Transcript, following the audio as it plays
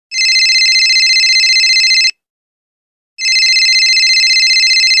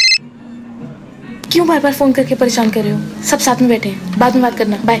क्यों बार बार फोन करके परेशान कर रहे हो? सब साथ में बैठे हैं, बाद में बात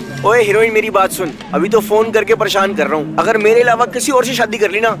करना, बाय। ओए हीरोइन मेरी बात सुन, अभी तो फोन करके परेशान कर रहा हूँ। अगर मेरे अलावा किसी और से शादी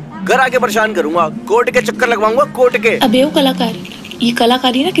कर ली ना, घर आके परेशान करूंगा, कोर्ट के चक्कर लगवाऊंगा, कोर्ट के। अबे वो कलाकारी, ये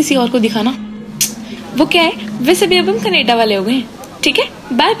कलाकारी ना किसी और को दिखाना। वो क्या है, वैसे भी अब हम कनाडा वाले हो गए हैं। ठीक है,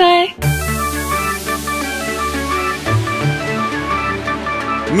 बाय बाय।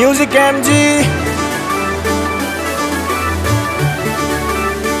 Music MG.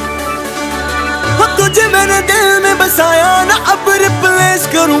 तुझे मैंने दिल में बसाया ना, अब रिप्लेस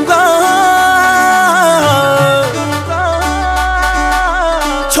करूंगा।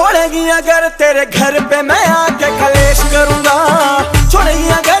 छोड़ेगी अगर तेरे घर पे मैं आके कलेश करूंगा। छोड़ेगी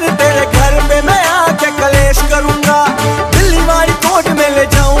अगर तेरे घर पे मैं आके कलेश करूंगा। दिल्ली वाली कोर्ट में ले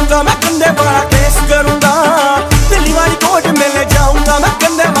जाऊंगा मैं, कंधे वाला केस करूंगा। दिल्ली वाली कोर्ट में ले जाऊंगा मैं,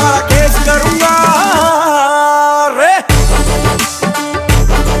 कंधे वाला केस करूंगा। रे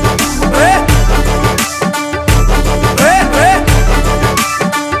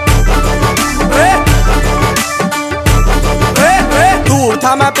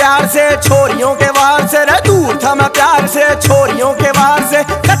था मैं प्यार से छोरियों के वार से, रे दूर था मैं प्यार से छोरियों के वार से।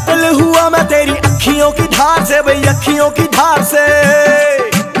 कत्ल हुआ मैं तेरी अखियों की धार से, भाई अखियों की धार से।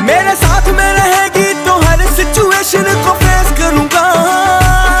 मेरे साथ में रहेगी तो हर सिचुएशन को फेस करूंगा।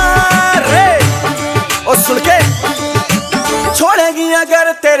 रे और सुन के, छोड़ेगी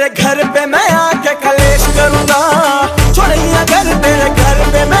अगर तेरे घर पे मैं आके कलेश करूंगा। छोड़ेगी अगर तेरे घर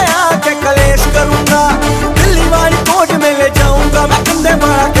पे मैं आके कलेश करूंगा। दिल्ली वाली कोर्ट में ले जाऊंगा मैं, कंधे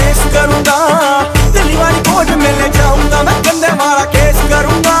वाला केस करूंगा। दिल्ली वाली कोर्ट में ले जाऊंगा मैं, कंधे वाला केस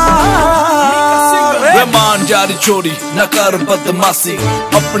करूंगा। मान जा रही छोरी न कर बदमाशी,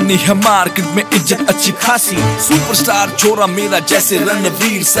 अपनी है मार्केट में इज्जत अच्छी खासी। सुपरस्टार छोरा मेरा जैसे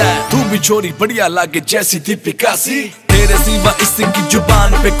रणवीर सा, तू भी छोरी बढ़िया लागे जैसी दीपिका सी। तेरे सिवा इसकी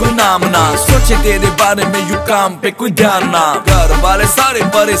जुबान पे कोई नाम ना, सोचे तेरे बारे में यू काम पे कोई ध्यान ना। घर वाले सारे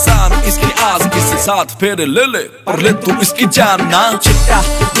परेशान इसकी आस किसी साथ फेरे ले ले, और ले तू इसकी जान ना। चिट्टा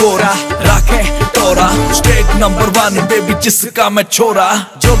गोरा राखे तोरा, स्टेट नंबर 1 बेबी जिसका मैं छोरा।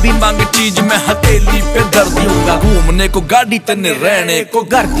 जो भी मांगे चीज मैं हथेली पे धर दूंगा, घूमने को गाड़ी तने रहने को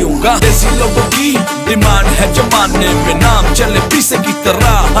घर दूंगा। देसी लोगों की डिमांड है जमाने में, नाम चले पीसे की तरह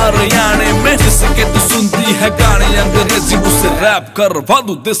हरियाणे में। जिसके तू सुनती है गाने अंग्रेजी, उसे रैप कर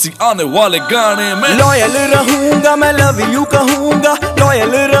वादू देसी आने वाले गाने में। लॉयल रहूंगा मैं, लव यू कहूंगा।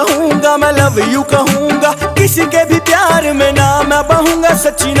 लॉयल रहूंगा मैं, लव यू कहूंगा। किसी के भी प्यार में ना मैं बहूंगा,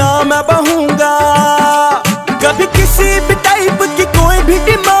 सच्ची ना मैं बहूंगा। कभी किसी भी टाइप की कोई भी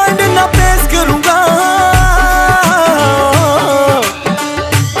डिमांड ना पेश करूंगा।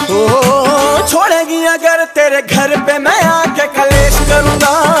 छोड़ेगी अगर तेरे घर पे मैं आके कलेश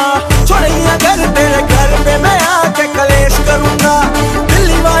करूंगा। छोड़ेगी अगर तेरे घर पे मैं आके कलेश करूंगा।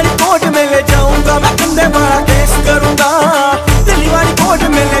 दिल्ली वाली कोर्ट में ले जाऊंगा मैं, कंधे वाला केस करूंगा। दिल्ली वाली कोर्ट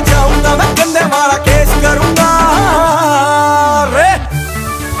में ले जाऊंगा मैं, कंधे वाला केस करूंगा। रे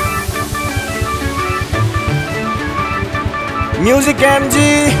म्यूजिक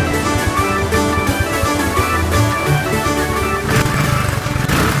एमजी।